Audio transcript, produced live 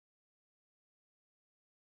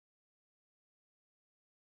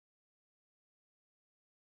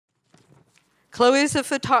Chloe is a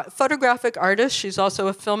photographic artist. She's also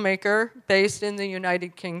a filmmaker based in the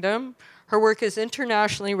United Kingdom. Her work is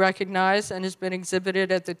internationally recognized and has been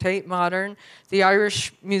exhibited at the Tate Modern, the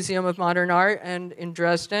Irish Museum of Modern Art, and in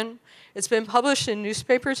Dresden. It's been published in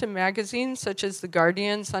newspapers and magazines such as The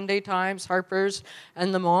Guardian, Sunday Times, Harper's,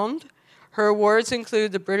 and Le Monde. Her awards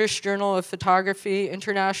include the British Journal of Photography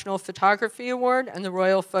International Photography Award and the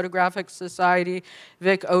Royal Photographic Society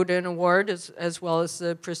Vic Odin Award, as well as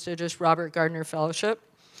the prestigious Robert Gardner Fellowship.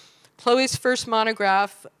 Chloe's first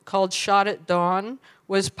monograph, called Shot at Dawn,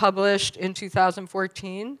 was published in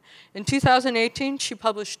 2014. In 2018, she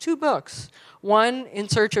published 2 books, one, In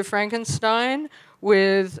Search of Frankenstein,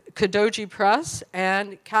 with Kadoji Press,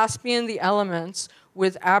 and Caspian the Elements,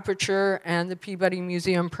 with Aperture and the Peabody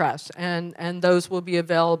Museum Press, and those will be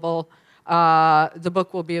available. The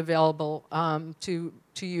book will be available to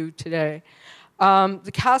you today.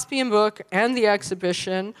 The Caspian book and the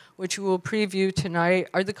exhibition, which we will preview tonight,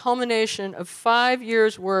 are the culmination of 5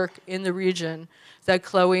 years' work in the region that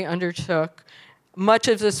Chloe undertook. Much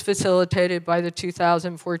of this facilitated by the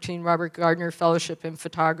 2014 Robert Gardner Fellowship in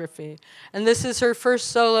Photography. And this is her first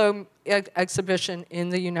solo exhibition in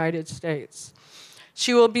the United States.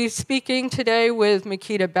 She will be speaking today with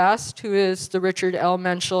Makeda Best, who is the Richard L.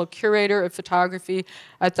 Menschel Curator of Photography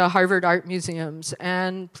at the Harvard Art Museums.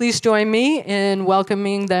 And please join me in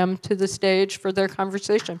welcoming them to the stage for their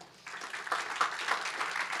conversation.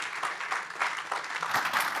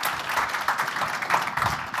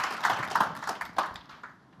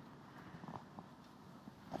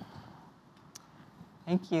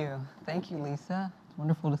 Thank you, Lisa. It's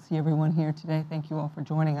wonderful to see everyone here today. Thank you all for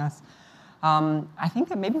joining us. I think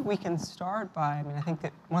that maybe we can start by, I think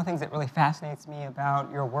that one of the things that really fascinates me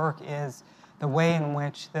about your work is the way in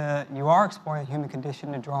which you are exploring the human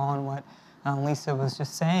condition to draw on what Lisa was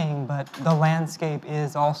just saying, but the landscape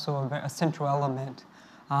is also a central element.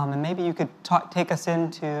 And maybe you could take us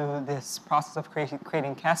into this process of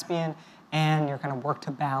creating Caspian and your kind of work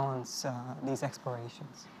to balance these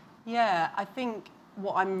explorations. Yeah, I think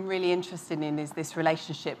what I'm really interested in is this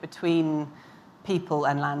relationship between people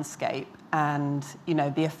and landscape, and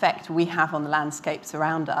the effect we have on the landscapes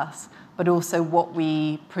around us, but also what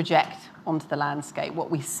we project onto the landscape, what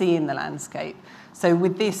we see in the landscape. So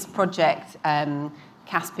with this project,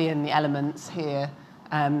 Caspian, the Elements here,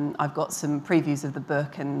 I've got some previews of the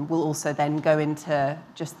book, and we'll also then go into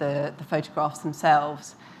just the photographs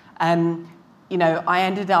themselves. I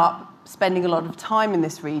ended up spending a lot of time in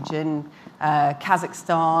this region,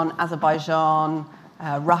 Kazakhstan, Azerbaijan,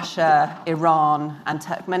 Russia, Iran, and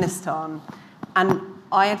Turkmenistan. And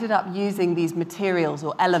I ended up using these materials,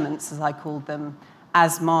 or elements as I called them,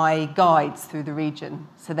 as my guides through the region.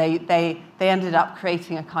 So they ended up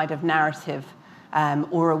creating a kind of narrative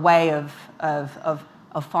or a way of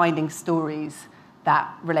finding stories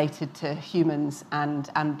that related to humans and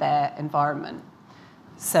their environment.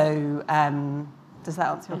 So does that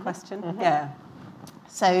answer your question? Mm-hmm. Yeah.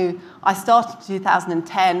 So I started in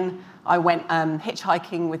 2010. I went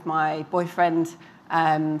hitchhiking with my boyfriend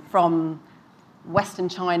from Western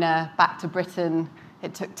China back to Britain.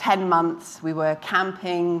 It took 10 months. We were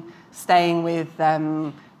camping, staying with,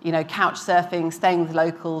 couch surfing, staying with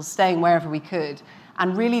locals, staying wherever we could.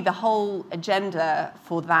 And really the whole agenda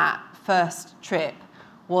for that first trip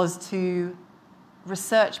was to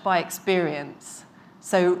research by experience.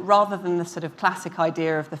 So rather than the sort of classic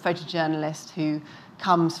idea of the photojournalist who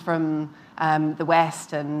comes from the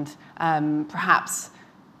West and perhaps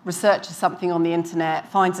researches something on the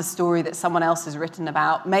internet, finds a story that someone else has written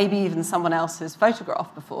about, maybe even someone else has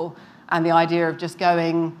photographed before, and the idea of just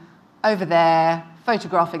going over there,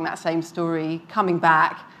 photographing that same story, coming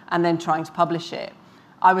back, and then trying to publish it.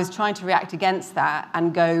 I was trying to react against that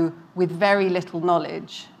and go with very little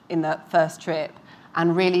knowledge in that first trip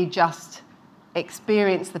and really just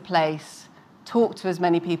experience the place, talk to as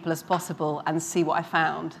many people as possible, and see what I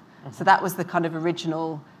found. Mm-hmm. So that was the kind of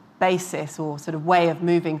original basis or sort of way of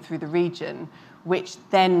moving through the region, which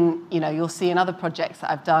then, you'll see in other projects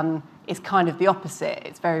that I've done is kind of the opposite.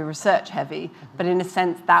 It's very research heavy, mm-hmm. but in a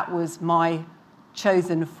sense that was my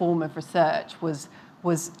chosen form of research, was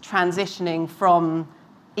transitioning from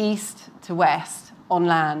east to west on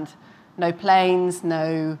land. No planes,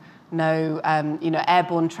 no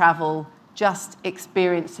airborne travel, just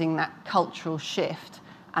experiencing that cultural shift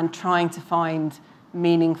and trying to find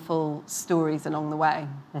meaningful stories along the way.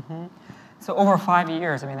 Mm-hmm. So over 5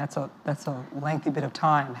 years, that's a lengthy bit of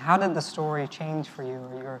time. How did the story change for you?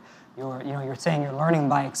 You're saying you're learning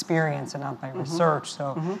by experience and not by mm-hmm. research.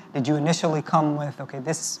 So mm-hmm. did you initially come with, okay,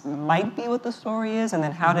 this might be what the story is, and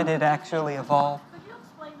then how mm-hmm. did it actually evolve? Could you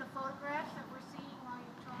explain the photographs that we're seeing while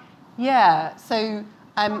you're talking? Yeah, so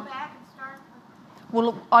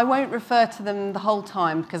well, I won't refer to them the whole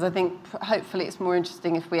time because I think hopefully it's more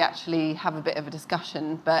interesting if we actually have a bit of a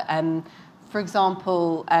discussion. But for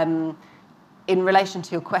example, in relation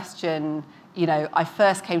to your question, you know, I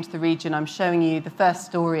first came to the region. I'm showing you the first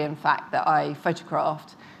story, in fact, that I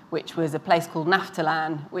photographed, which was a place called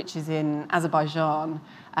Naftalan, which is in Azerbaijan.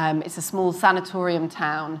 It's a small sanatorium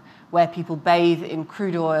town where people bathe in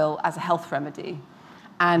crude oil as a health remedy.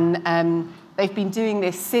 And they've been doing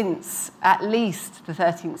this since at least the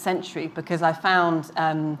 13th century because I found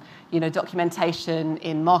you know, documentation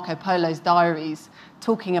in Marco Polo's diaries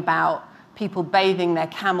talking about people bathing their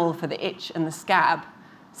camel for the itch and the scab.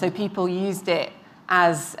 So people used it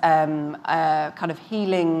as a kind of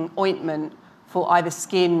healing ointment for either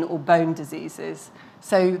skin or bone diseases.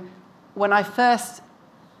 So when I first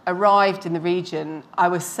arrived in the region, I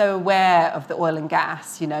was so aware of the oil and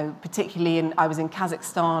gas, you know, particularly I was in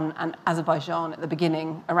Kazakhstan and Azerbaijan at the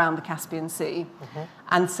beginning, around the Caspian Sea.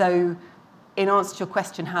 And so in answer to your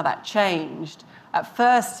question, how that changed, at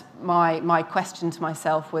first my question to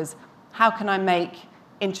myself was, how can I make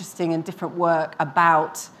interesting and different work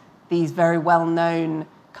about these very well-known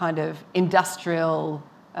kind of industrial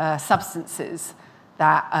substances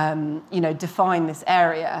that, you know, define this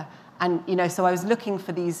area? And, you know, so I was looking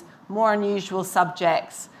for these more unusual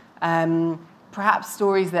subjects, perhaps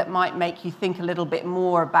stories that might make you think a little bit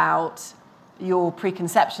more about your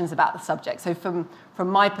preconceptions about the subject. So from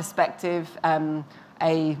my perspective,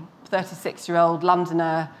 a 36-year-old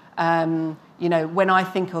Londoner, you know, when I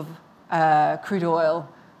think of crude oil,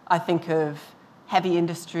 I think of heavy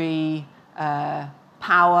industry,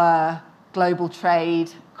 power, global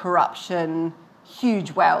trade, corruption,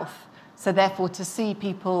 huge wealth. So therefore, to see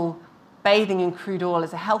people bathing in crude oil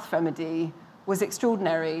as a health remedy was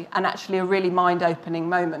extraordinary and actually a really mind-opening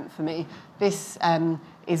moment for me. This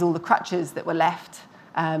is all the crutches that were left,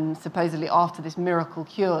 supposedly after this miracle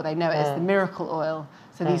cure. They know it as the miracle oil.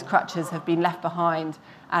 So these crutches have been left behind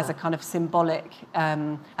as a kind of symbolic,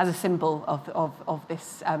 as a symbol of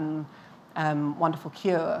this wonderful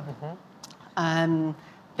cure. Then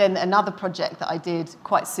another project that I did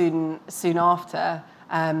quite soon after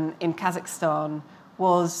in Kazakhstan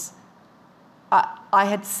was, I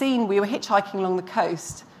had seen, we were hitchhiking along the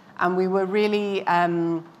coast and we were really,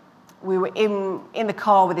 we were in the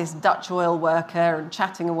car with this Dutch oil worker and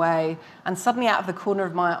chatting away, and suddenly out of the corner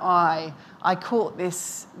of my eye, I caught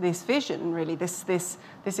this vision, really, this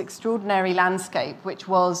extraordinary landscape, which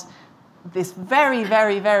was this very,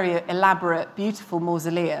 very, very elaborate, beautiful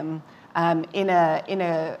mausoleum in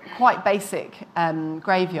a quite basic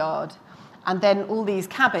graveyard, and then all these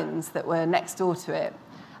cabins that were next door to it.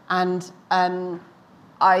 And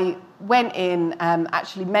I went in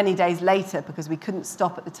actually many days later because we couldn't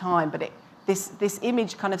stop at the time, but this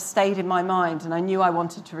image kind of stayed in my mind and I knew I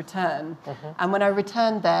wanted to return. And when I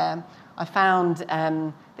returned there, I found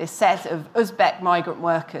this set of Uzbek migrant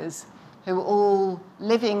workers who were all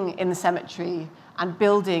living in the cemetery and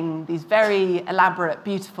building these very elaborate,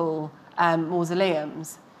 beautiful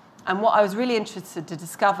mausoleums. And what I was really interested to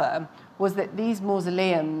discover was that these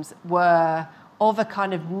mausoleums were of a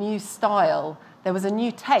kind of new style. There was a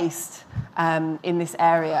new taste in this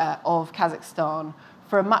area of Kazakhstan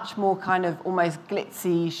for a much more kind of almost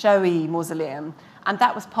glitzy, showy mausoleum. And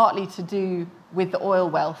that was partly to do with the oil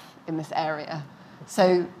wealth in this area.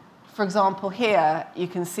 So, for example, here you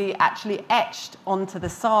can see actually etched onto the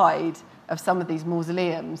side of some of these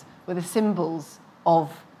mausoleums were the symbols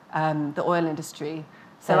of the oil industry.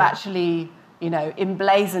 So actually, you know,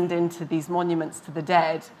 emblazoned into these monuments to the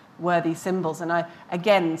dead were these symbols.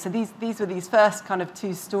 And so these were these first kind of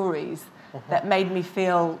two stories that made me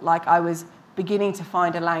feel like I was beginning to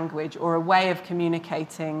find a language or a way of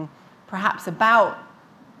communicating perhaps about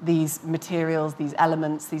these materials, these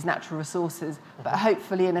elements, these natural resources, but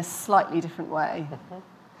hopefully in a slightly different way.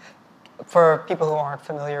 For people who aren't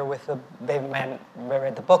familiar with they haven't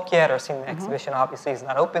read the book yet or seen the exhibition, obviously it's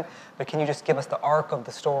not open, but can you just give us the arc of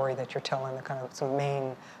the story that you're telling, the kind of some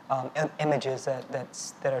main images that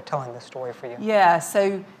are telling the story for you? Yeah,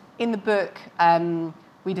 so in the book,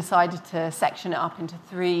 we decided to section it up into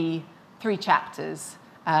three chapters.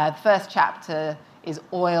 The first chapter is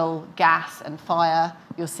oil, gas, and fire.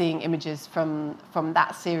 You're seeing images from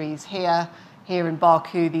that series here. Here in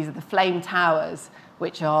Baku, these are the flame towers,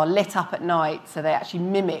 which are lit up at night, so they actually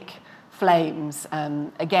mimic flames.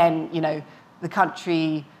 Again, you know, the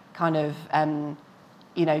country kind of,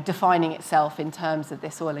 you know, defining itself in terms of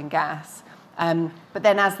this oil and gas. But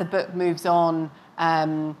then as the book moves on,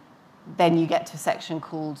 then you get to a section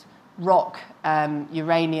called rock,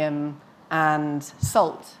 uranium, and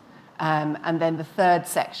salt. and then the third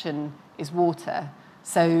section is water.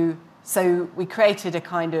 So we created a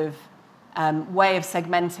kind of way of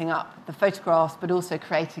segmenting up the photographs, but also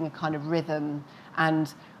creating a kind of rhythm.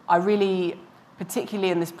 And I really,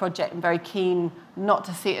 particularly in this project, I'm very keen not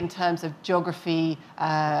to see it in terms of geography,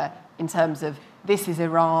 in terms of this is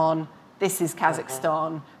Iran, this is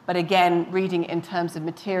Kazakhstan, but again, reading it in terms of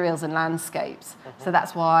materials and landscapes. So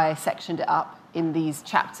that's why I sectioned it up in these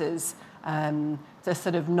chapters, to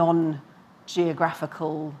sort of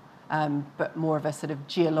non-geographical, but more of a sort of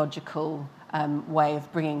geological way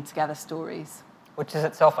of bringing together stories. Which is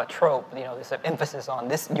itself a trope, you know, this emphasis on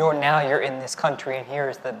this, you're in this country, and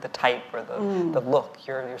here's the type or the look.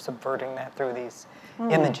 You're subverting that through these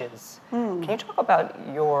images. Can you talk about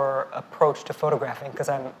your approach to photographing? Because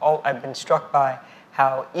I've been struck by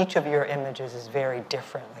how each of your images is very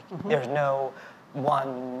different. Like there's no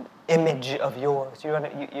one image of yours.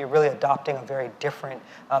 You're really adopting a very different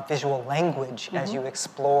visual language as you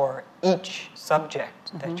explore each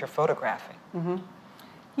subject that you're photographing.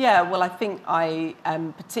 Yeah, well, I think I,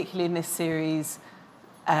 particularly in this series,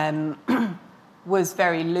 was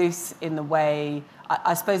very loose in the way,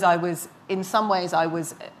 I suppose I was, in some ways I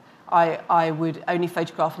would only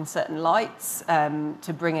photograph in certain lights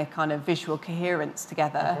to bring a kind of visual coherence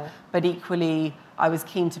together, but equally I was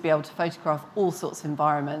keen to be able to photograph all sorts of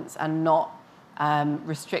environments and not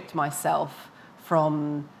restrict myself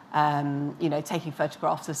from taking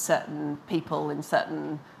photographs of certain people in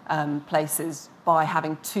certain places by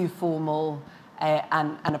having too formal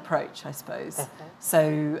an approach, I suppose.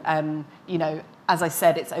 So, as I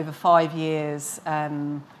said, it's over 5 years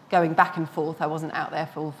going back and forth. I wasn't out there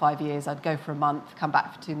for all 5 years. I'd go for a month, come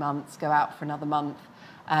back for 2 months, go out for another month.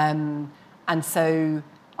 And so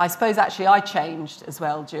I suppose actually I changed as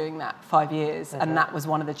well during that 5 years. And that was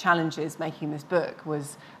one of the challenges making this book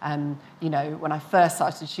was, when I first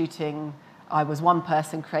started shooting, I was one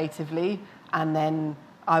person creatively, and then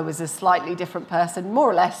I was a slightly different person, more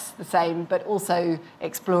or less the same, but also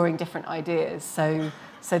exploring different ideas.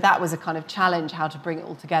 So that was a kind of challenge, how to bring it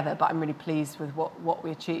all together, but I'm really pleased with what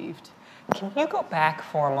we achieved. Can you go back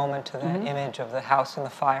for a moment to that image of the house in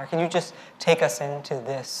the fire? Can you just take us into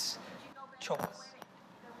this choice?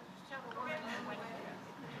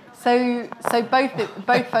 So both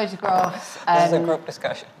photographs. This is a group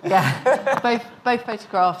discussion. Yeah, both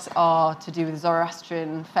photographs are to do with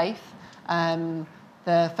Zoroastrian faith.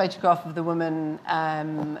 The photograph of the woman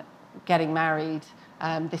getting married.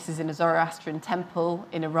 This is in a Zoroastrian temple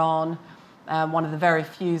in Iran, one of the very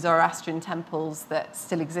few Zoroastrian temples that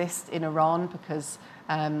still exist in Iran because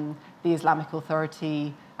the Islamic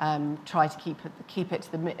Authority try to keep it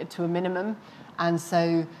to a minimum. And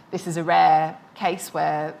so this is a rare case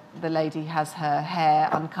where the lady has her hair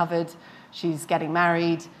uncovered. She's getting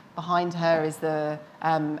married. Behind her is the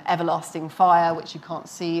everlasting fire, which you can't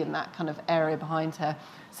see in that kind of area behind her.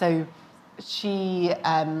 So she,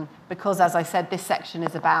 because as I said, this section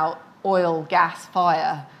is about oil, gas,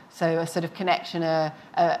 fire, so a sort of connection, a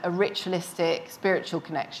ritualistic, spiritual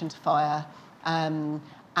connection to fire. And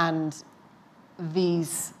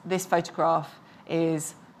this photograph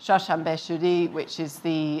is Shashanbe Shuri, which is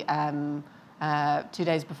the 2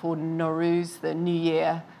 days before Nowruz, the New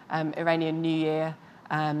Year, Iranian New Year,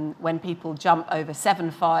 when people jump over 7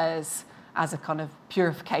 fires as a kind of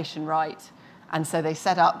purification rite. And so they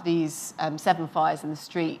set up these 7 fires in the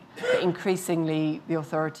street. But increasingly, the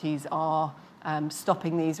authorities are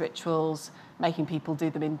stopping these rituals, making people do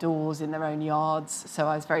them indoors in their own yards. So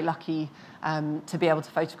I was very lucky to be able to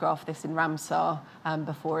photograph this in Ramsar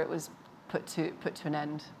before it was put to an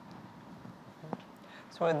end.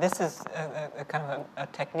 So this is a kind of a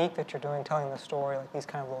technique that you're doing, telling the story, like these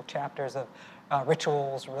kind of little chapters of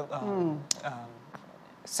rituals,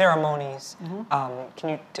 ceremonies.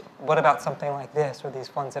 What about something like this, or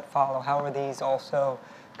these ones that follow? How are these also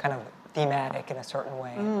kind of thematic in a certain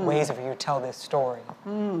way, ways of you tell this story?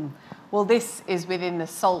 Well, this is within the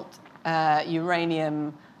salt,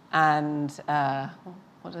 uranium, and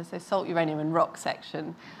what did I say? Salt, uranium, and rock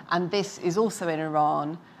section. And this is also in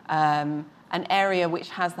Iran, an area which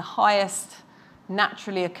has the highest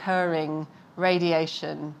naturally occurring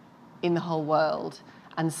radiation in the whole world.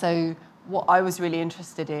 And so what I was really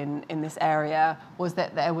interested in this area was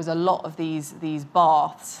that there was a lot of these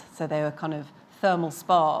baths, so they were kind of thermal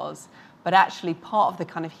spas, but actually part of the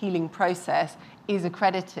kind of healing process is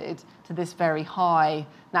accredited to this very high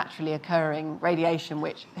naturally occurring radiation,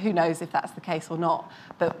 which who knows if that's the case or not,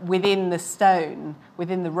 but within the stone,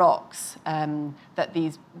 within the rocks that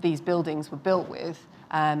these buildings were built with,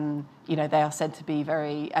 they are said to be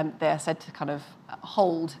very, they are said to kind of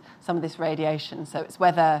hold some of this radiation. So it's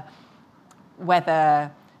whether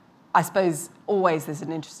I suppose always there's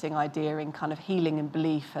an interesting idea in kind of healing and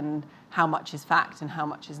belief and how much is fact and how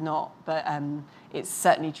much is not. But it's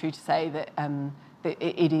certainly true to say that,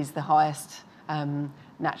 it is the highest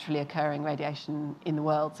naturally occurring radiation in the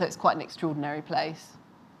world. So it's quite an extraordinary place.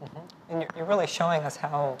 Mm-hmm. And you're really showing us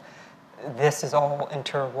how this is all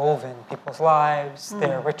interwoven, people's lives,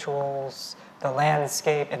 their rituals, the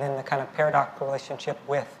landscape, and then the kind of paradoxical relationship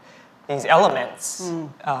with these elements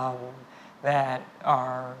that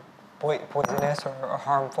are poisonous or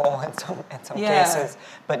harmful in some cases,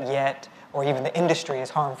 but yet, or even the industry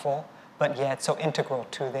is harmful, but yet so integral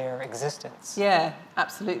to their existence. Yeah,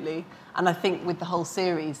 absolutely. And I think with the whole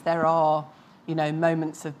series, there are, you know,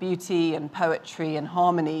 moments of beauty and poetry and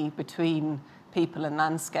harmony between people and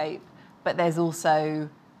landscape, but there's also,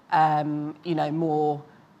 you know, more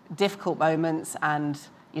difficult moments and,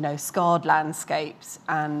 you know, scarred landscapes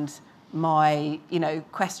and my, you know,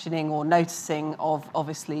 questioning or noticing of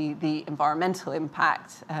obviously the environmental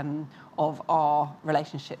impact of our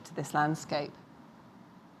relationship to this landscape.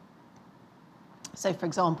 So, for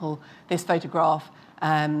example, this photograph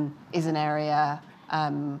is an area,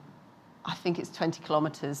 I think it's 20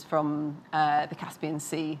 kilometres from the Caspian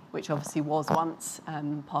Sea, which obviously was once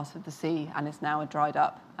part of the sea and is now a dried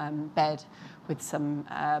up bed with some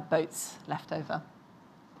boats left over.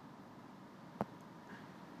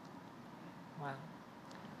 Wow.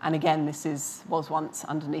 And again, this was once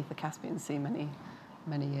underneath the Caspian Sea many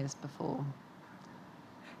years before.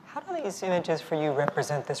 How do these images for you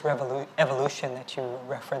represent this evolution that you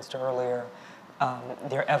referenced earlier?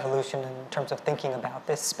 Their evolution in terms of thinking about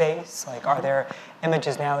this space? Like, are there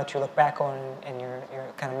images now that you look back on and you're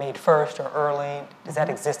kind of made first or early? Does that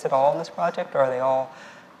exist at all in this project, or are they all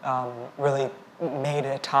really made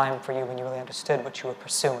at a time for you when you really understood what you were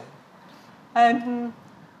pursuing?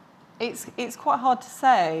 It's quite hard to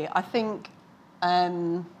say. I think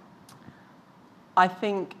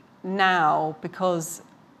now, because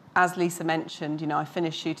as Lisa mentioned, you know, I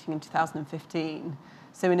finished shooting in 2015,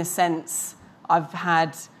 so in a sense, I've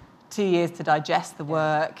had 2 years to digest the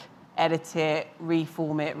work, edit it,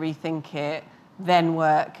 reform it, rethink it, then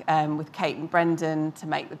work with Kate and Brendan to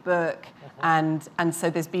make the book. And so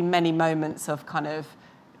there's been many moments of kind of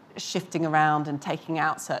shifting around and taking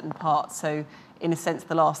out certain parts. So in a sense,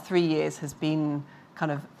 the last 3 years has been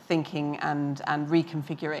kind of thinking and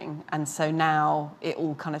reconfiguring. And so now it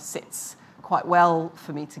all kind of sits quite well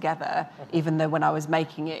for me together, even though when I was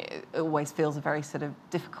making it, it always feels a very sort of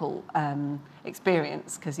difficult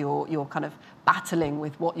experience, because you're kind of battling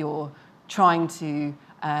with what you're trying to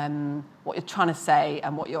say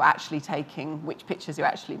and what you're actually taking, which pictures you're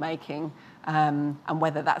actually making, and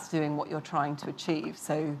whether that's doing what you're trying to achieve.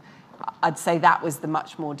 So I'd say that was the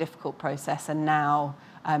much more difficult process, and now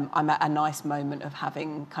I'm at a nice moment of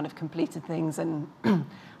having kind of completed things and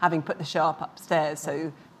having put the show up upstairs.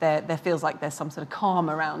 So there feels like there's some sort of calm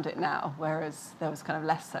around it now, whereas there was kind of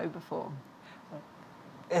less so before.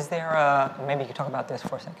 Is there maybe you could talk about this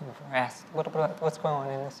for a second before I ask a little bit about what's going on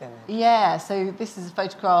in this image? Yeah, so this is a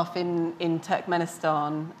photograph in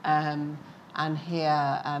Turkmenistan, and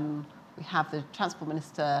here we have the Transport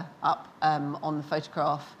Minister up on the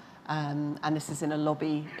photograph, and this is in a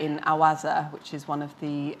lobby in Awaza, which is one of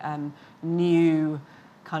the new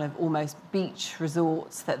kind of almost beach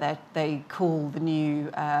resorts that they call the new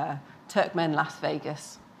Turkmen Las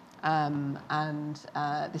Vegas.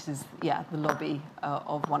 This is, the lobby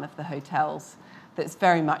of one of the hotels that's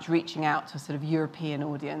very much reaching out to a sort of European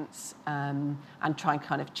audience and trying to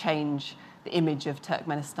kind of change the image of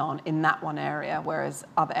Turkmenistan in that one area, whereas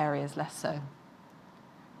other areas less so.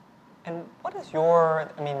 And what is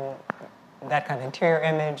that kind of interior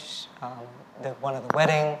image, the one of the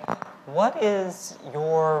wedding, what is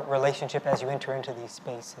your relationship as you enter into these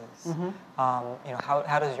spaces?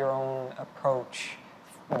 How does your own approach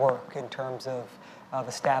work in terms of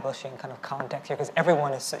establishing kind of context here? Because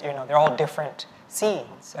everyone is, they're all different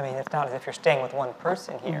scenes. I mean, it's not as if you're staying with one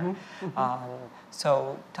person here.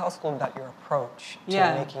 So tell us a little about your approach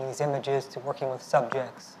to making these images, to working with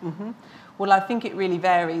subjects. Well, I think it really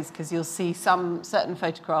varies, because you'll see some certain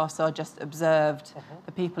photographs are just observed.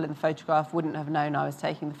 The people in the photograph wouldn't have known I was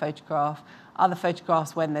taking the photograph. Other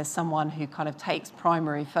photographs, when there's someone who kind of takes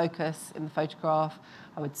primary focus in the photograph,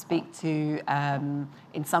 I would speak to,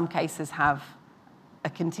 in some cases, have a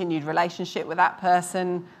continued relationship with that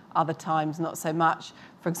person, other times not so much.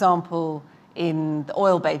 For example, in the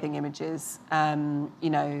oil bathing images,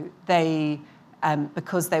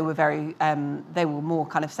 because they were more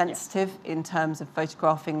kind of sensitive in terms of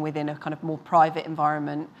photographing within a kind of more private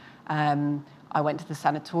environment. I went to the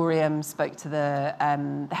sanatorium, spoke to the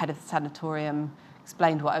head of the sanatorium,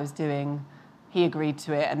 explained what I was doing, he agreed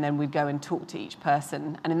to it, and then we'd go and talk to each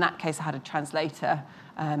person. And in that case, I had a translator,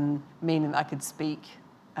 meaning that I could speak,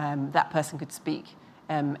 that person could speak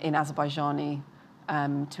in Azerbaijani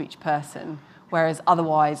to each person. Whereas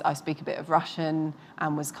otherwise, I speak a bit of Russian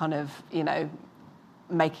and was kind of,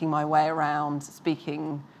 making my way around,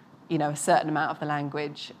 speaking, a certain amount of the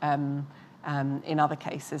language in other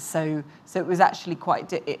cases. So it was actually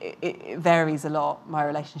quite, it varies a lot, my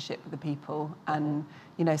relationship with the people. And,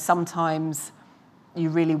 sometimes you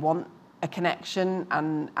really want a connection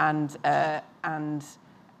and a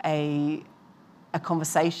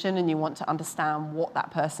conversation, and you want to understand what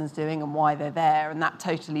that person's doing and why they're there, and that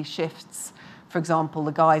totally shifts. For example,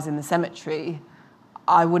 the guys in the cemetery,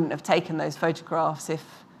 I wouldn't have taken those photographs if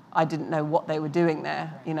I didn't know what they were doing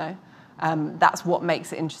there, That's what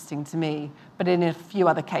makes it interesting to me. But in a few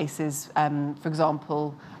other cases, for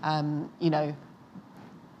example,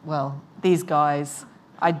 these guys,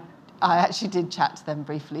 I actually did chat to them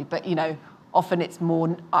briefly, but, often it's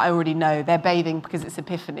more, I already know they're bathing because it's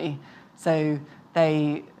Epiphany. So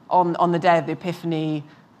they, on the day of the Epiphany,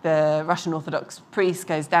 the Russian Orthodox priest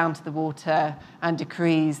goes down to the water and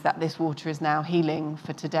decrees that this water is now healing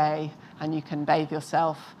for today, and you can bathe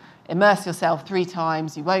yourself, immerse yourself 3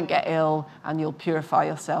 times, you won't get ill, and you'll purify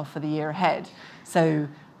yourself for the year ahead. So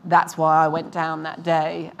that's why I went down that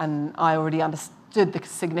day, and I already understood the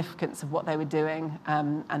significance of what they were doing,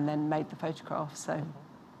 and then made the photograph. So.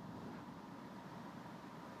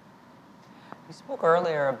 You spoke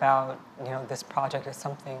earlier about, this project is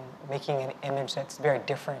something, making an image that's very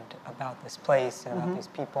different about this place and about these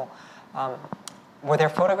people. Were there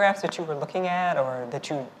photographs that you were looking at, or that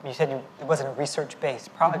you said it wasn't a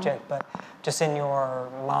research-based project, but just in your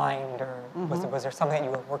mind, or was there something that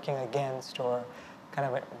you were working against or kind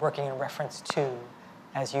of working in reference to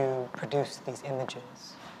as you produced these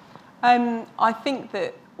images? I think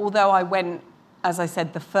that although I went, as I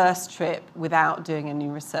said, the first trip without doing any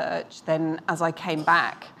research, then as I came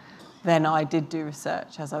back, then I did do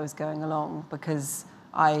research as I was going along, because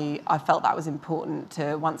I felt that was important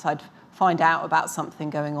to, once I'd find out about something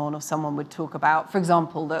going on, or someone would talk about, for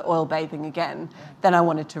example, the oil bathing again, then I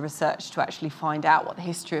wanted to research to actually find out what the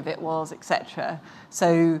history of it was, etc.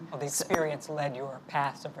 So the experience led your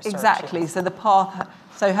path of research. Exactly. So the path.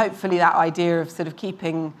 So hopefully that idea of sort of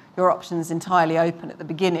keeping your options entirely open at the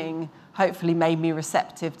beginning hopefully made me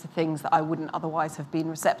receptive to things that I wouldn't otherwise have been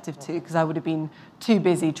receptive to, because I would have been too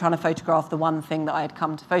busy trying to photograph the one thing that I had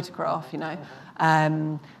come to photograph,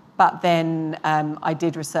 But then I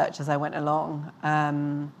did research as I went along.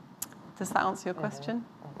 Does that answer your question?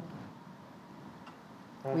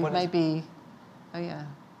 We've maybe, oh yeah.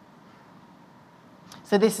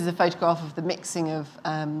 So this is a photograph of the mixing of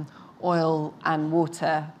oil and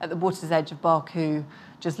water at the water's edge of Baku,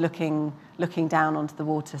 just looking down onto the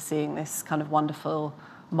water, seeing this kind of wonderful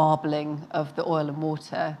marbling of the oil and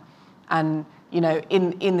water. And,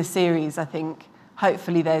 in the series, I think,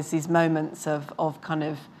 hopefully there's these moments of kind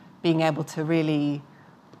of being able to really,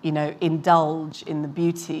 indulge in the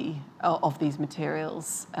beauty of these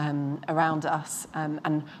materials around us.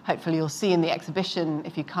 And hopefully you'll see in the exhibition,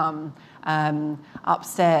 if you come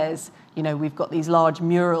upstairs, we've got these large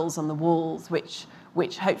murals on the walls, which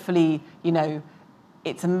hopefully,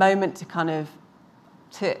 it's a moment to kind of,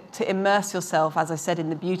 to immerse yourself, as I said, in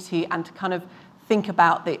the beauty, and to kind of think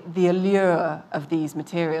about the allure of these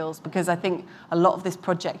materials, because I think a lot of this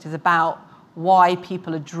project is about why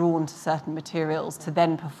people are drawn to certain materials to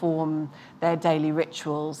then perform their daily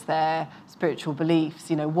rituals, their spiritual beliefs.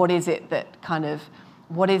 What is it that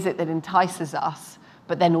entices us,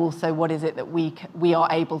 but then also what is it that we are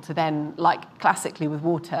able to then, like classically with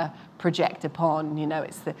water, project upon.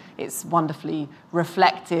 It's wonderfully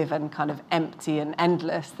reflective and kind of empty and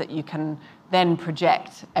endless, that you can then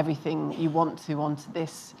project everything you want to onto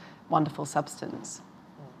this wonderful substance.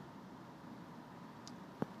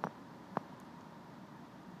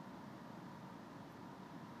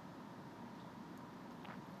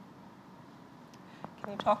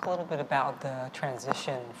 Can you talk a little bit about the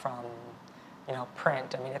transition from,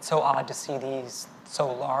 print? I mean, it's so odd to see these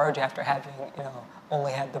so large after having,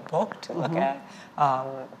 only had the book to look at.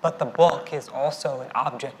 But the book is also an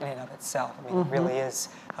object in and of itself. I mean, it really is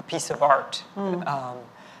a piece of art. Can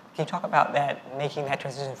you talk about that, making that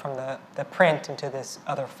transition from the print into this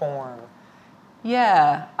other form?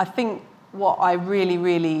 Yeah, I think what I really,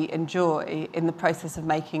 really enjoy in the process of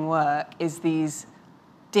making work is these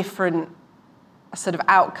different sort of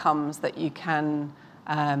outcomes that you can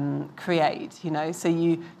create, you know. So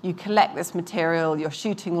you collect this material, you're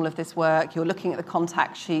shooting all of this work, you're looking at the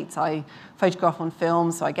contact sheets. I photograph on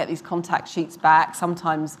film, so I get these contact sheets back,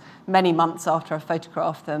 sometimes many months after I've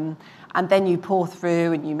photographed them. And then you pour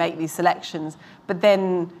through and you make these selections. But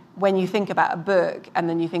then when you think about a book and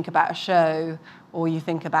then you think about a show or you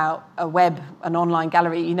think about an online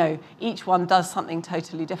gallery, you know, each one does something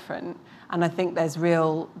totally different. And I think there's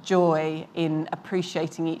real joy in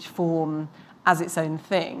appreciating each form as its own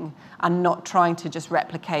thing and not trying to just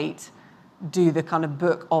do the kind of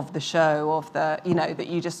book of the show, of the, you know, that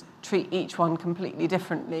you just treat each one completely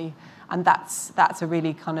differently. And that's a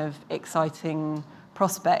really kind of exciting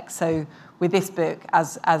prospect. So with this book,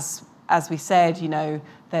 as we said, you know,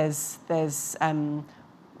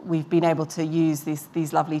 we've been able to use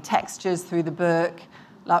these lovely textures through the book,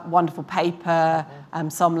 like wonderful paper,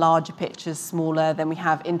 some larger pictures, smaller. Then we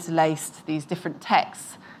have interlaced these different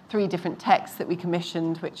texts, 3 different texts that we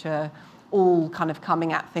commissioned, which are all kind of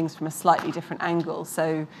coming at things from a slightly different angle.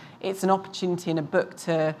 So it's an opportunity in a book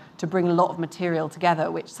to bring a lot of material together,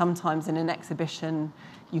 which sometimes in an exhibition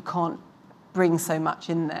you can't bring so much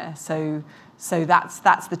in there. So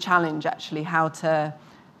that's the challenge, actually, how to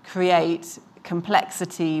create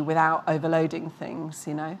complexity without overloading things,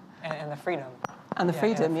 you know. And the freedom. And the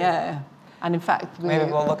freedom, yeah. And in fact,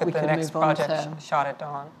 maybe we'll look at the next project, Shot at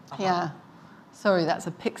Dawn. Yeah. Sorry, that's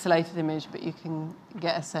a pixelated image, but you can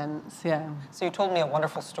get a sense, yeah. So you told me a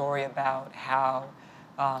wonderful story about how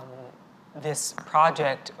this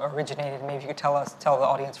project originated. Maybe you could tell the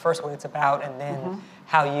audience first what it's about, and then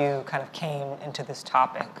how you kind of came into this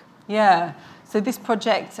topic. Yeah. So this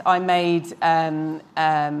project I made in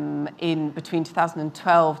between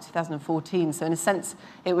 2012 and 2014. So in a sense,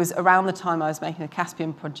 it was around the time I was making the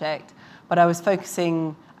Caspian project, but I was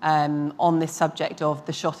focusing on this subject of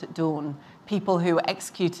the shot at dawn, people who were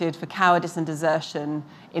executed for cowardice and desertion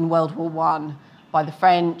in World War I by the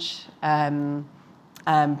French,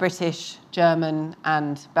 British, German,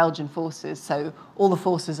 and Belgian forces. So all the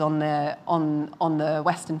forces on the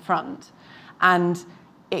Western Front. And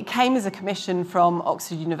it came as a commission from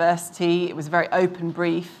Oxford University. It was a very open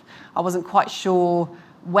brief. I wasn't quite sure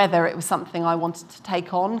whether it was something I wanted to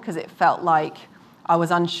take on because it felt like I was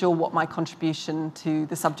unsure what my contribution to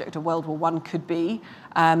the subject of World War I could be.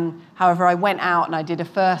 However, I went out and I did a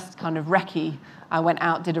first kind of recce. I went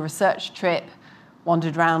out, did a research trip,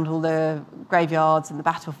 wandered around all the graveyards and the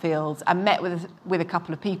battlefields and met with a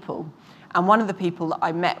couple of people. And one of the people that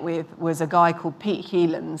I met with was a guy called Pete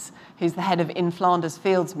Heelens, who's the head of In Flanders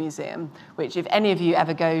Fields Museum, which if any of you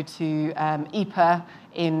ever go to Ypres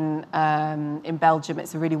in Belgium,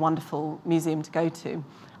 it's a really wonderful museum to go to.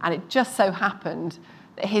 And it just so happened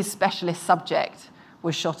that his specialist subject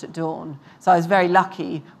was shot at dawn. So I was very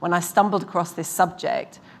lucky when I stumbled across this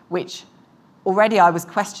subject, which already I was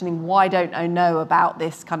questioning, why don't I know about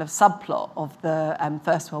this kind of subplot of the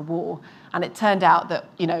First World War? And it turned out that,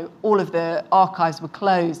 you know, all of the archives were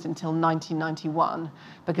closed until 1991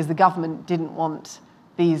 because the government didn't want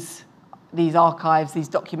these archives, these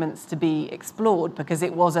documents to be explored because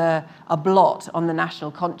it was a blot on the national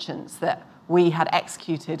conscience that we had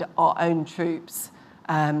executed our own troops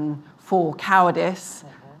for cowardice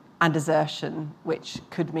and desertion, which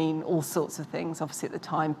could mean all sorts of things. Obviously at the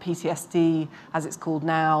time, PTSD, as it's called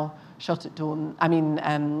now, shot at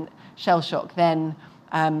dawn, shell shock then,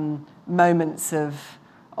 moments of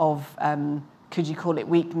could you call it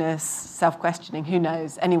weakness, self-questioning, who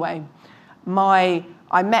knows. Anyway,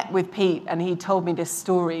 I met with Pete and he told me this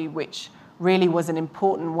story, which really was an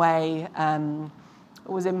important way.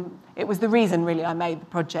 It was the reason really I made the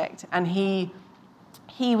project. And he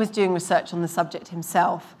was doing research on the subject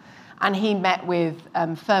himself. And he met with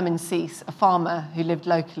Firmin Cease, a farmer who lived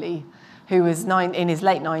locally, who was in his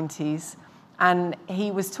late 90s. And he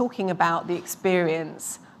was talking about the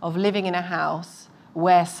experience of living in a house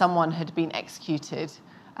where someone had been executed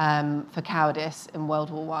for cowardice in World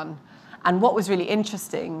War I. And what was really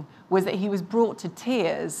interesting was that he was brought to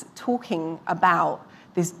tears talking about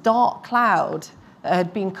this dark cloud that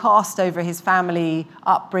had been cast over his family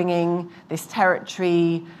upbringing, this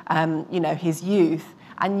territory, his youth.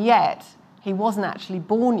 And yet, he wasn't actually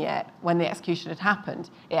born yet when the execution had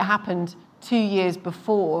happened. It happened 2 years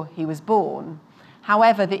before he was born.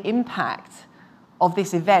 However, the impact of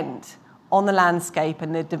this event on the landscape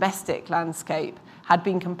and the domestic landscape had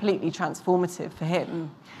been completely transformative for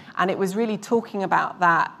him. And it was really talking about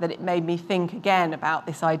that it made me think again about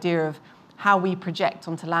this idea of how we project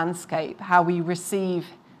onto landscape, how we receive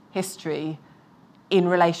history in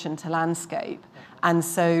relation to landscape. And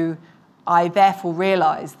so I therefore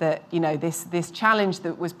realised that, this challenge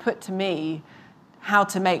that was put to me how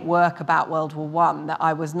to make work about World War I that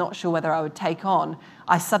I was not sure whether I would take on,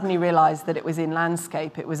 I suddenly realized that it was in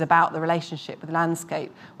landscape. It was about the relationship with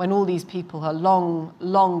landscape. When all these people are long,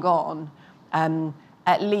 long gone,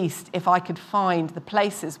 at least if I could find the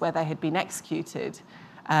places where they had been executed,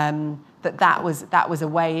 that was a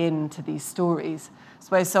way into these stories.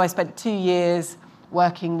 So I spent 2 years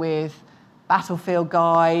working with battlefield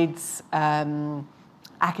guides,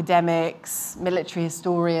 academics, military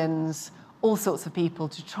historians, all sorts of people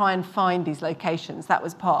to try and find these locations. That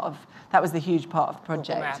was the huge part of the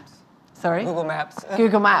project. Google Maps. Sorry? Google Maps.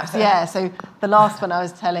 Google Maps, yeah. So the last one I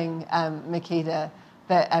was telling Makeda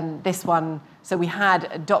that this one, so we had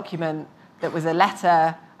a document that was a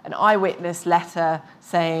letter, an eyewitness letter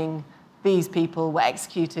saying these people were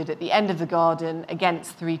executed at the end of the garden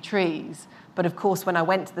against 3 trees. But of course, when I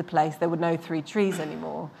went to the place, there were no 3 trees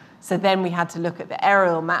anymore. So then we had to look at the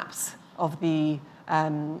aerial maps of the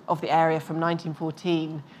area from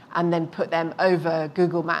 1914 and then put them over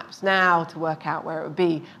Google Maps now to work out where it would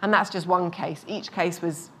be. And that's just one case. Each case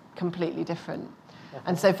was completely different.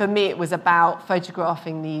 And so for me, it was about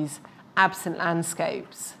photographing these absent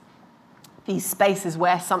landscapes, these spaces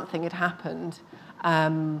where something had happened,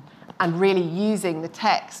 and really using the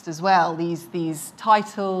text as well, these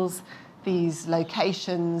titles, these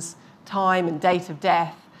locations, time and date of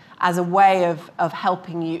death, as a way of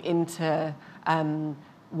helping you into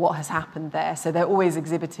what has happened there. So they're always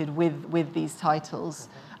exhibited with these titles,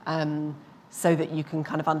 so that you can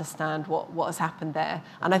kind of understand what has happened there.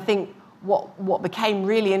 And I think what became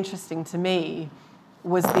really interesting to me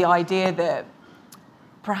was the idea that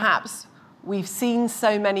perhaps we've seen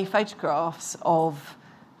so many photographs of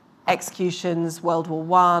executions, World War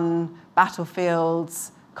I,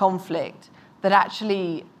 battlefields, conflict, that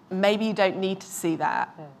actually maybe you don't need to see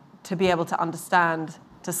that to be able to understand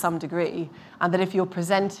to some degree, and that if you're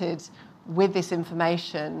presented with this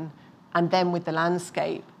information and then with the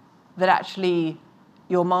landscape, that actually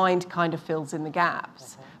your mind kind of fills in the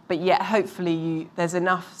gaps, but yet hopefully there's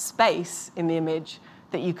enough space in the image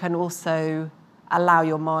that you can also allow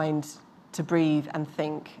your mind to breathe and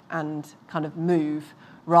think and kind of move,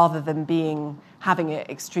 rather than having an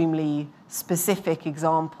extremely specific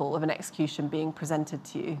example of an execution being presented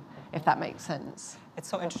to you, if that makes sense. It's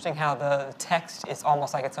so interesting how the text is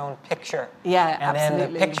almost like its own picture. Yeah, and absolutely.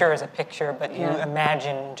 And then the picture is a picture, but you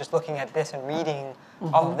imagine, just looking at this and reading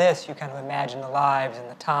all of this, you kind of imagine the lives and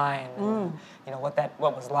the time, and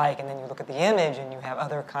what was like, and then you look at the image and you have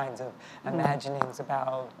other kinds of imaginings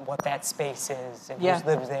about what that space is and who's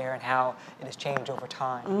lived there and how it has changed over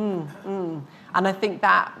time. And I think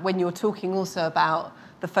that when you're talking also about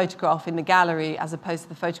the photograph in the gallery as opposed to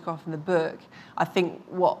the photograph in the book, I think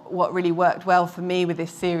what really worked well for me with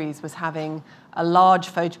this series was having a large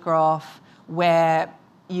photograph where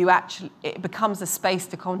it becomes a space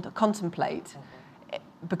to contemplate.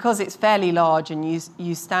 Because it's fairly large and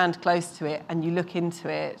you stand close to it and you look into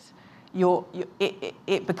it,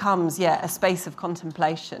 it becomes a space of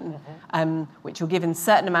contemplation, which you're given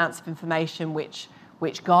certain amounts of information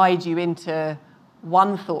which guide you into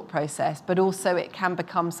one thought process, but also it can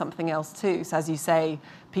become something else too. So as you say,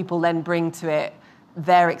 people then bring to it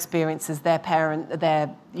their experiences, their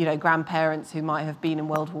grandparents who might have been in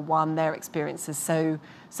World War I, their experiences. So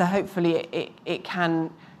hopefully it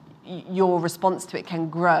can, your response to it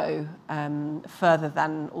can grow further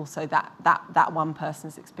than also that one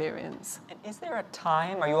person's experience. And is there a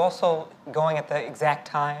time? Are you also going at the exact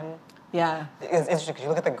time? Yeah. It's interesting because you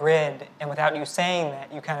look at the grid, and without you saying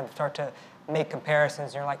that, you kind of start to make comparisons,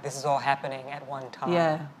 and you're like, this is all happening at one time.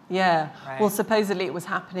 Yeah. Right. Well, supposedly it was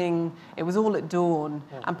happening, it was all at dawn,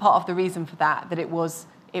 and part of the reason for that it was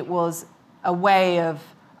a way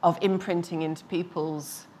of imprinting into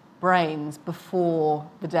people's brains before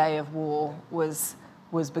the day of war was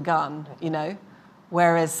begun,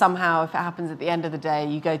 Whereas somehow, if it happens at the end of the day,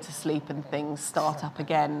 you go to sleep and things start up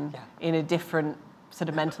again in a different sort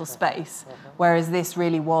of mental space. Whereas this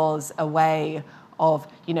really was a way of,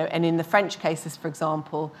 and in the French cases, for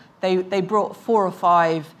example, they brought 4 or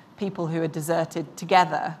 5 people who had deserted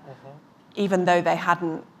together, even though they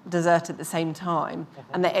hadn't deserted at the same time,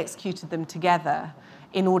 and they executed them together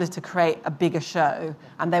in order to create a bigger show.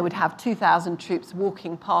 And they would have 2,000 troops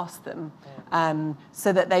walking past them,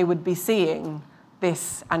 so that they would be seeing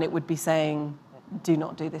this, and it would be saying, "Do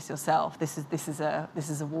not do this yourself. This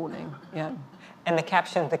is a warning." Yeah. And the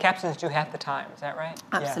captions do have the time, is that right?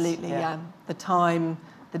 Absolutely, yes. The time,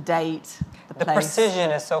 the date, the place. The precision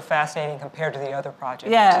is so fascinating compared to the other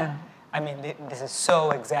project. Yeah. I mean, this is so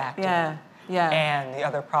exact. Yeah. And the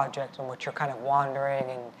other project in which you're kind of wandering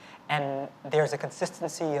and there's a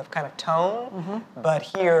consistency of kind of tone, but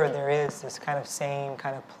here there is this kind of same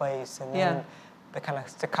kind of place, and then the kind of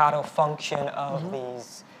staccato function of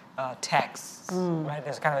these texts, right?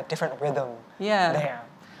 There's kind of a different rhythm there.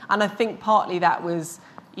 And I think partly that was,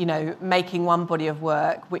 you know, making one body of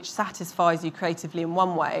work which satisfies you creatively in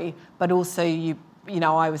one way, but also you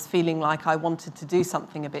know, I was feeling like I wanted to do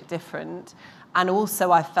something a bit different. And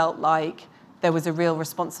also I felt like there was a real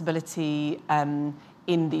responsibility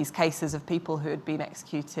in these cases of people who had been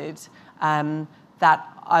executed, that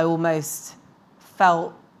I almost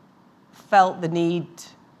felt the need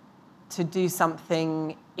to do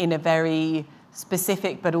something in a very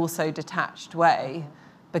specific but also detached way,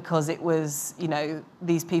 because it was, you know,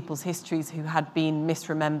 these people's histories who had been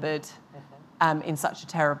misremembered in such a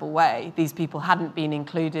terrible way. These people hadn't been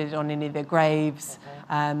included on any of the graves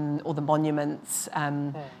or the monuments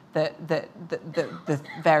that the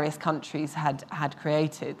various countries had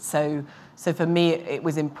created. So for me, it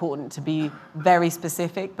was important to be very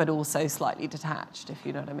specific, but also slightly detached, if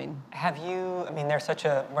you know what I mean. Have you, I mean, there's such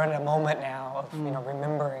a, we're in a moment now of, you know,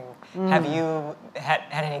 remembering. Have you had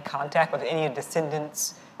any contact with any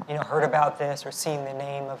descendants, you know, heard about this or seen the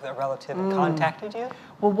name of the relative and contacted you?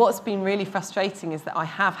 Well, what's been really frustrating is that I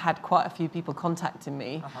have had quite a few people contacting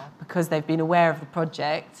me because they've been aware of the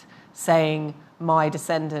project, saying, my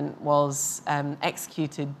descendant was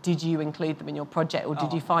executed, did you include them in your project, or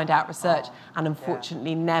did you find out research? And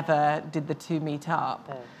unfortunately never did the two meet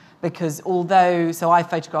up. Because although, so I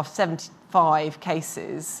photographed 75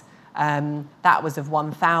 cases, that was of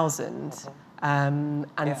 1,000. And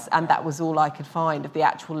that was all I could find of the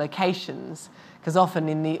actual locations, because often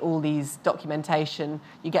in all these documentation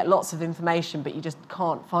you get lots of information but you just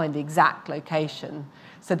can't find the exact location.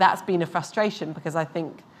 So that's been a frustration, because I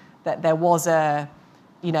think that there was a,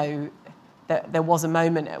 you know, there was a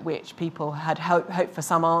moment at which people had hoped for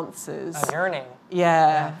some answers. A yearning.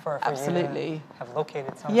 For absolutely. You to have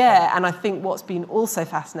located something. Yeah, and I think what's been also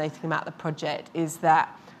fascinating about the project is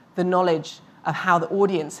that the knowledge of how the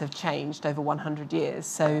audience have changed over 100 years.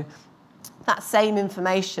 So that same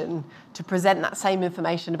information, to present that same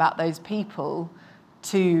information about those people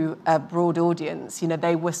to a broad audience, you know,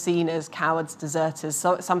 they were seen as cowards, deserters.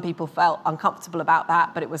 So some people felt uncomfortable about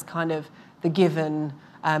that, but it was kind of the given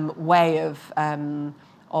way of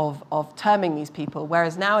terming these people.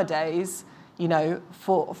 Whereas nowadays, you know,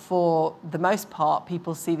 for the most part,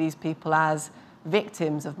 people see these people as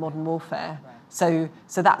victims of modern warfare. Right.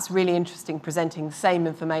 So that's really interesting, presenting the same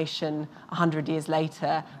information 100 years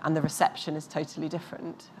later, and the reception is totally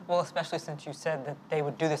different. Well, especially since you said that they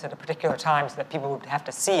would do this at a particular time so that people would have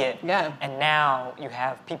to see it. Yeah. And now you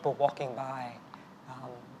have people walking by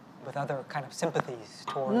with other kind of sympathies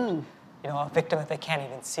toward, you know, a victim that they can't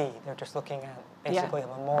even see. They're just looking at basically a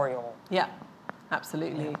memorial. Yeah,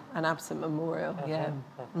 absolutely. An absent memorial,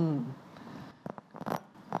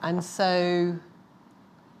 And so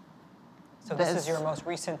this is your most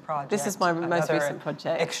recent project. This is my most recent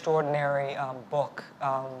project. Extraordinary book.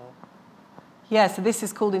 So this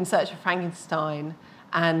is called In Search of Frankenstein,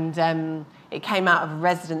 and it came out of a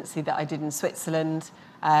residency that I did in Switzerland.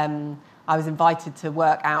 I was invited to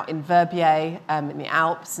work out in Verbier in the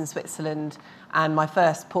Alps in Switzerland, and my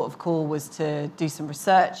first port of call was to do some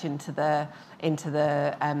research into the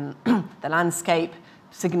the landscape,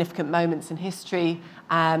 significant moments in history,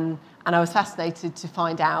 and I was fascinated to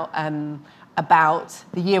find out about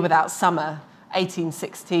the year without summer,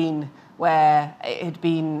 1816, where it had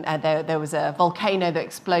been, there was a volcano that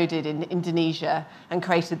exploded in Indonesia and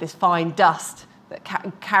created this fine dust that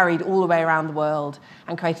carried all the way around the world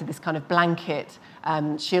and created this kind of blanket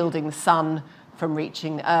shielding the sun from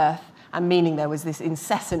reaching the earth, and meaning there was this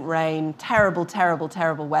incessant rain, terrible, terrible,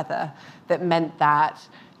 terrible weather that meant that,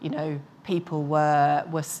 you know, people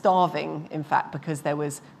were starving, in fact, because there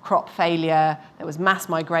was crop failure, there was mass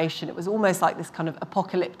migration. It was almost like this kind of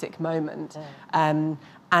apocalyptic moment. And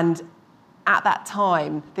at that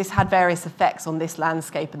time, this had various effects on this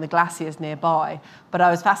landscape and the glaciers nearby. But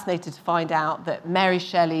I was fascinated to find out that Mary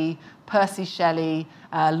Shelley, Percy Shelley,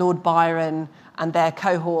 Lord Byron, and their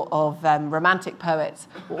cohort of romantic poets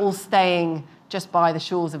were all staying just by the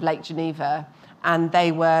shores of Lake Geneva. And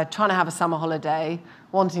they were trying to have a summer holiday,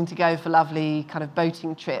 wanting to go for lovely kind of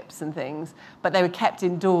boating trips and things, but they were kept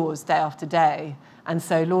indoors day after day. And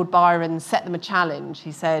so Lord Byron set them a challenge.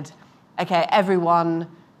 He said, okay, everyone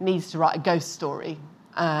needs to write a ghost story,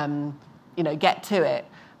 you know, get to it.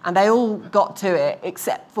 And they all got to it,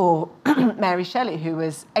 except for Mary Shelley, who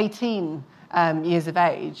was 18 years of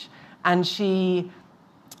age. And she,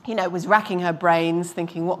 you know, was racking her brains,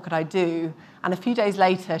 thinking, what could I do? And a few days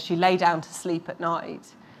later, she lay down to sleep at night.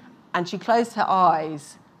 And she closed her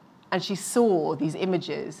eyes, and she saw these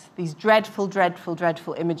images, these dreadful, dreadful,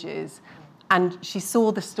 dreadful images, and she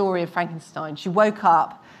saw the story of Frankenstein. She woke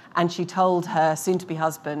up and she told her soon-to-be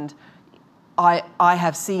husband, I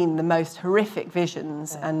have seen the most horrific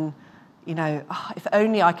visions, and, you know, if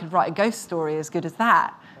only I could write a ghost story as good as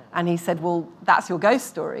that. And he said, well, that's your ghost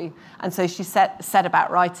story. And so she set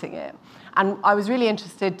about writing it. And I was really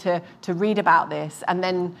interested to read about this, and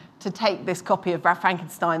then to take this copy of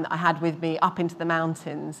Frankenstein that I had with me up into the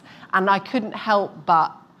mountains. And I couldn't help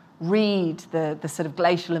but read the sort of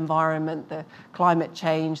glacial environment, the climate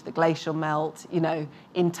change, the glacial melt, you know,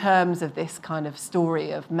 in terms of this kind of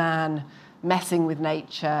story of man messing with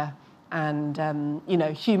nature and, you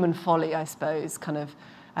know, human folly, I suppose, kind of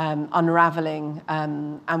unraveling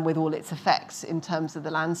and with all its effects in terms of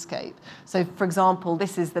the landscape. So, for example,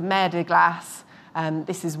 this is the Mer de Glace.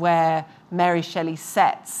 This is where Mary Shelley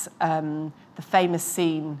sets the famous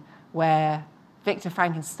scene where Victor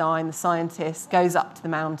Frankenstein, the scientist, goes up to the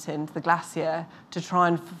mountain, to the glacier, to try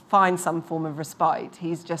and find some form of respite.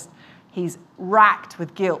 He's racked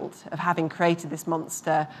with guilt of having created this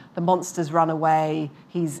monster. The monster's run away.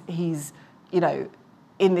 He's you know,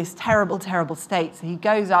 in this terrible, terrible state. So he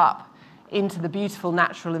goes up into the beautiful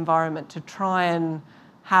natural environment to try and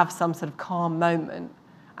have some sort of calm moment.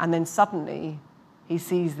 And then suddenly he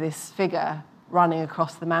sees this figure running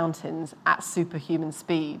across the mountains at superhuman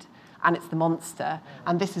speed. And it's the monster.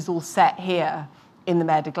 And this is all set here in the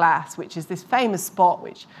Mer de Glace, which is this famous spot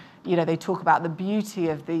which, you know, they talk about the beauty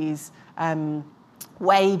of these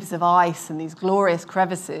waves of ice and these glorious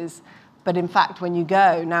crevices. But in fact, when you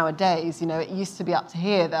go nowadays, you know, it used to be up to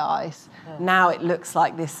here, the ice. Now it looks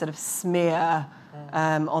like this sort of smear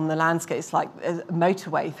on the landscape. It's like a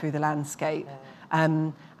motorway through the landscape.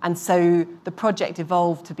 And so the project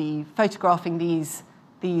evolved to be photographing these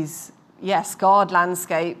scarred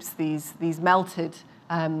landscapes, these melted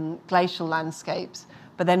glacial landscapes,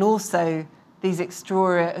 but then also these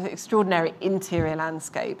extraordinary interior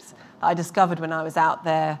landscapes that I discovered when I was out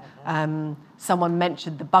there. Someone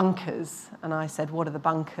mentioned the bunkers, and I said, what are the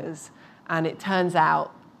bunkers? And it turns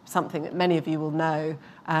out, something that many of you will know,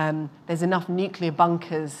 there's enough nuclear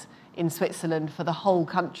bunkers in Switzerland for the whole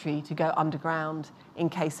country to go underground in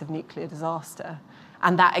case of nuclear disaster.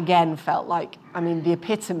 And that, again, felt like, I mean, the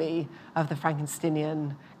epitome of the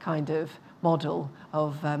Frankensteinian kind of model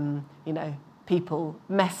of, you know, people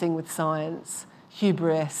messing with science,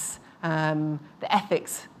 hubris, the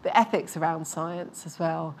ethics around science as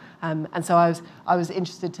well. And so I was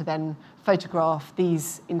interested to then photograph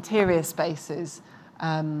these interior spaces,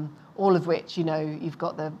 all of which, you know, you've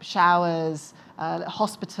got the showers,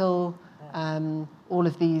 hospital, all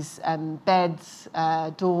of these beds,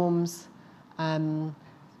 dorms. And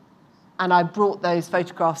I brought those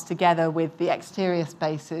photographs together with the exterior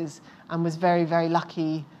spaces and was very, very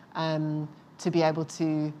lucky to be able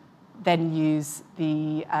to then use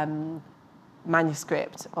the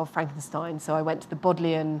manuscript of Frankenstein. So I went to the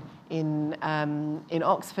Bodleian in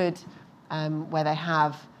Oxford, where they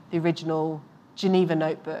have the original Geneva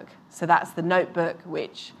notebook. So that's the notebook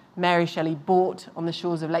which Mary Shelley bought on the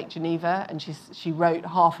shores of Lake Geneva, and she wrote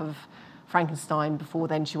half of Frankenstein before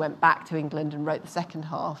then she went back to England and wrote the second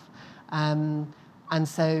half. And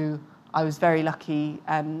so I was very lucky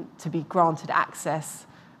to be granted access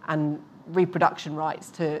and reproduction rights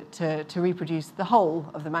to reproduce the whole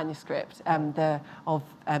of the manuscript. Here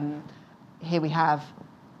we have,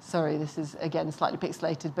 sorry, this is again slightly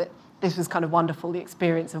pixelated, but this was kind of wonderful, the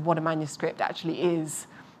experience of what a manuscript actually is,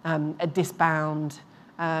 a disbound,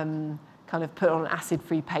 kind of put on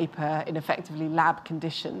acid-free paper in effectively lab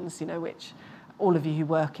conditions, you know, which all of you who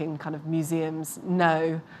work in kind of museums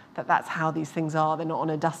know that that's how these things are. They're not on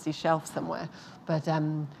a dusty shelf somewhere. But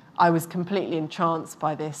I was completely entranced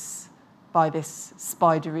by this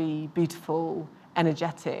spidery, beautiful,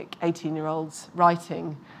 energetic 18-year-old's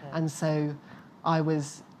writing. Yeah. And so I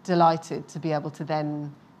was delighted to be able to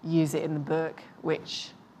then use it in the book,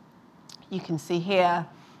 which you can see here.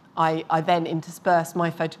 I then interspersed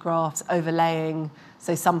my photographs, overlaying,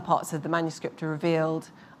 so some parts of the manuscript are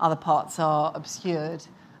revealed, other parts are obscured,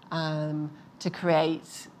 to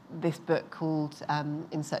create this book called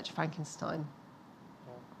In Search of Frankenstein.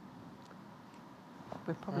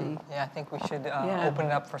 We're probably... Yeah, I think we should open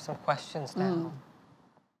it up for some questions now.